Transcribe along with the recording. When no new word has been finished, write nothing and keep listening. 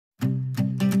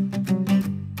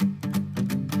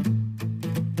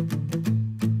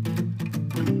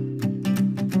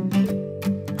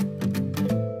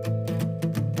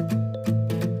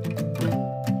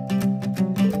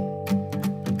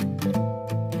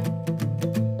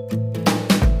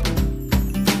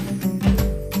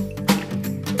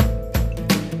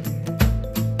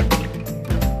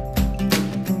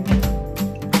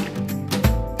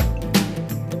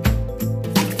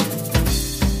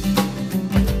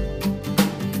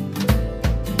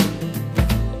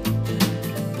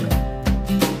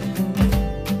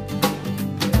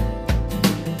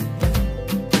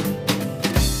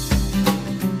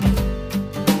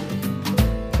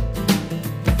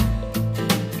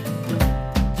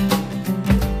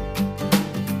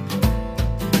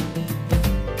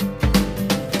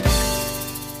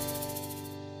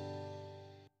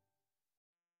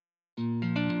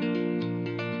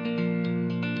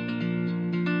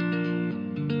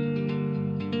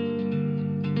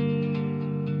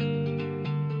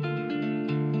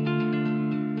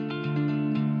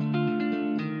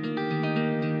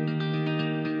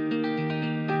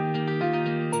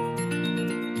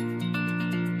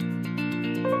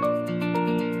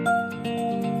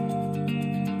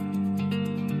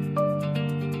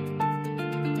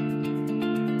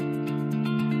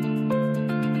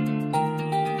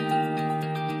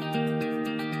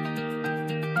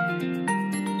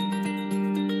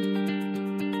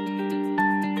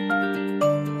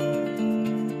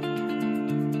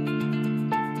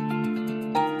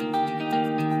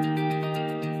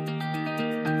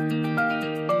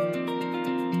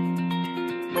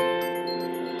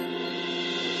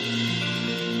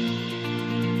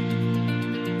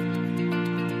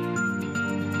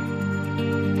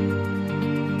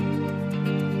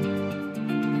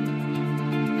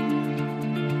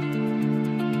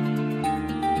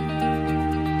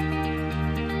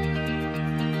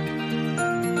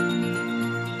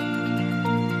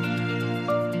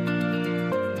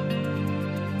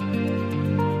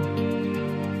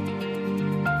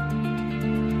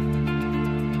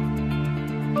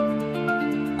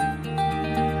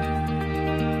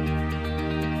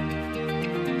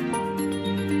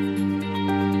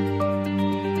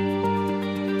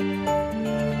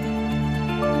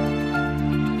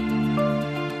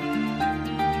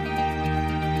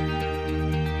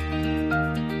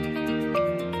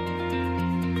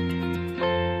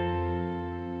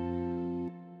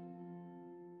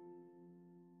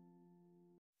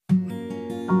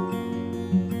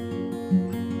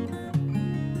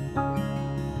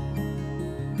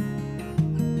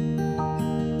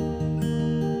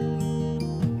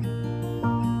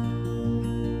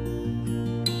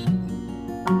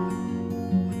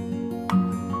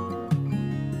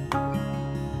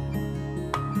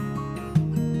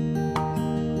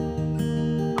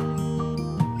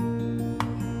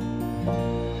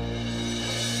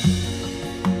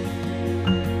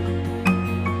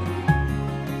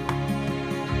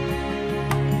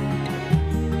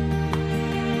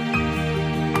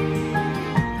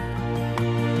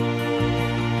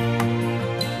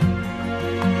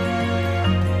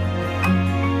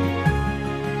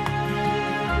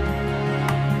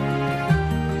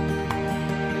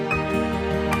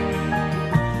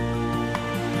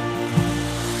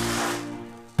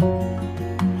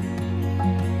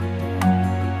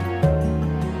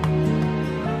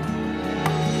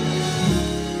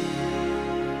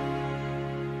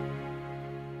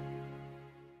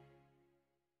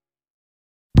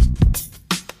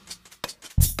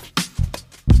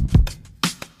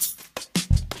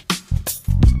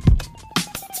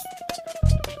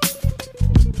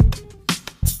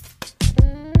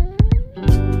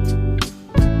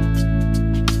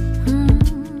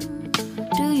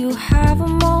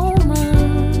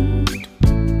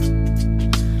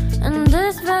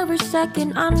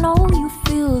second, I know you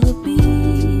feel the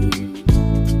beat.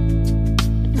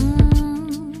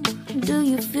 Do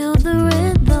you feel the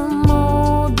rhythm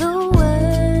all the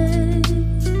way?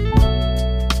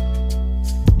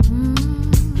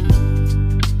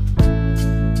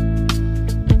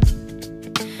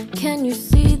 Can you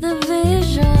see the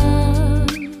vision?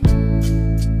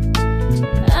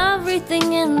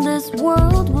 Everything in this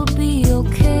world will be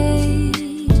okay.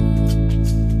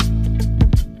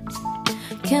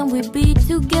 Can we be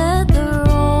together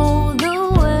all the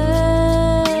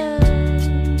way?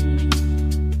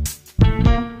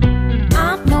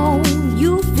 I know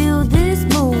you feel this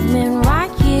movement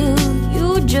right here.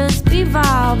 You just be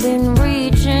vibing,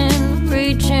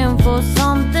 reaching for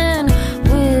something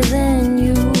within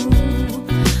you.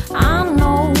 I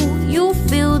know you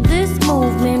feel this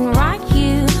movement right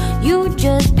here. You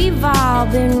just be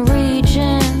vibing,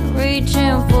 reaching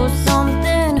for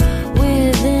something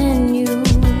within you.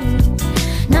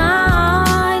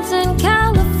 Nights in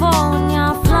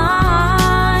California,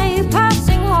 fly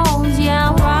passing homes,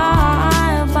 yeah,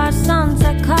 right by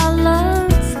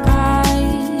sunset-colored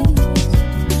skies.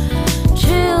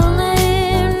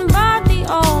 Chilling by the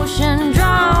ocean,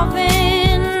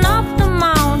 driving up the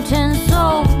mountain,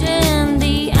 soaked in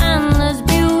the endless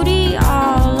beauty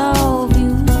all of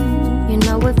you. You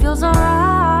know it feels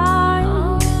alright,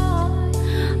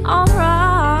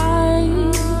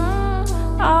 alright,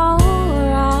 alright.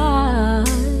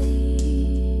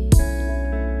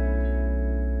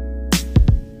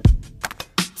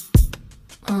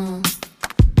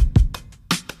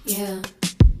 Yeah.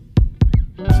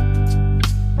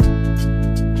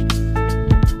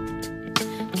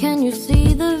 Can you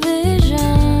see the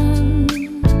vision?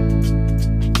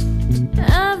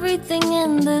 Everything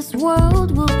in this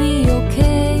world will be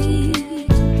okay.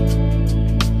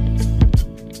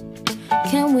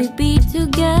 Can we be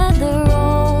together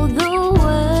all the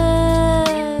way?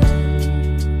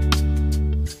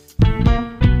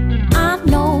 I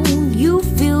know you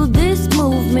feel this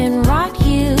movement right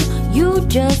here. You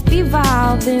just be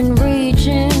vibing,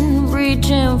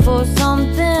 reaching for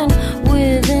something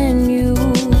within you.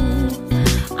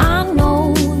 I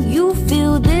know you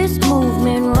feel this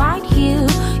movement right here.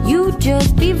 You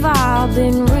just be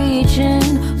vibing,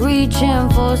 reaching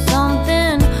for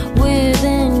something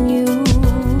within you.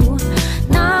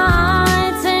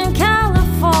 Nights in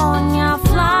California,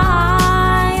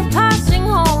 fly passing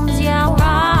homes, yeah,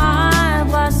 right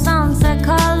by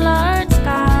sunset-colored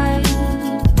skies.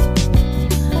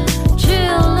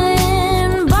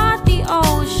 Chilling by the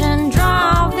ocean,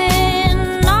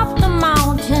 driving up the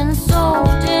mountain,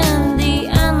 soaked in the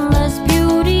endless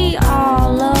beauty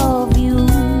all of you.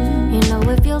 You know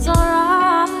it feels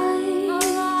alright,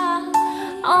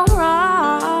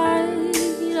 alright,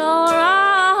 alright.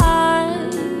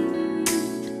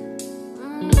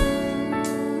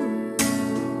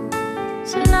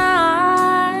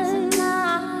 Tonight,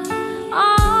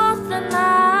 oh,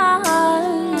 tonight,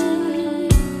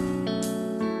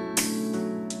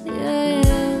 yeah.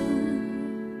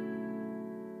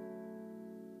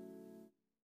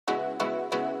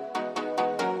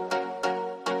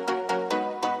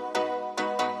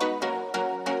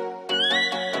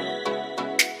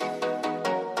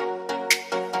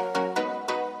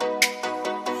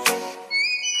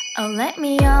 Oh, let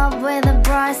me up with a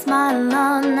bright smile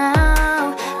on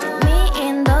now. Put me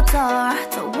in the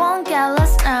dark, so won't get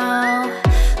lost now.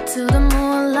 To the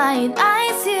moonlight,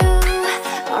 eyes you,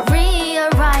 Maria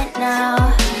right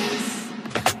now.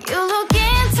 You look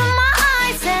into my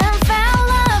eyes and felt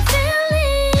a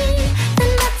feeling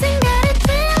that nothing got it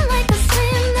feel like a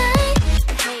slim night.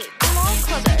 Hey, come on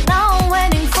closer. Now I'm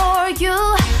waiting for you,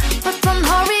 but don't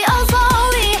hurry, oh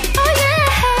slowly. Oh yeah,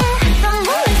 the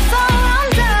moon is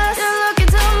around us. You look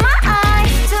into my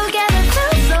eyes, together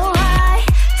feel so high.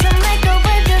 To make a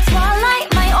way the twilight,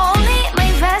 my only, my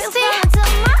bestie. Into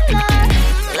my life,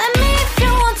 let me if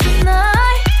you want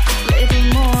tonight. Little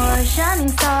more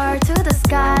shining star to the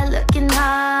sky, looking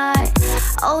high.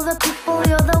 All the people,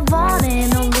 you're the one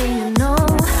and only you know.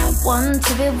 Want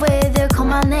to be with you, call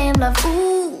my name, love,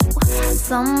 ooh.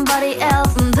 Somebody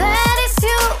else, and that is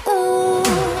you, ooh.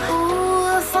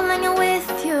 Falling in with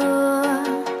you,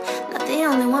 not the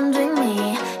only one doing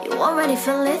me. You already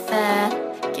feel it there.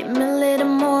 Give me a little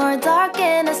more dark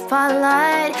in the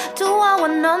spotlight. Do I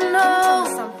wanna know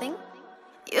something?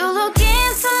 You look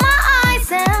into my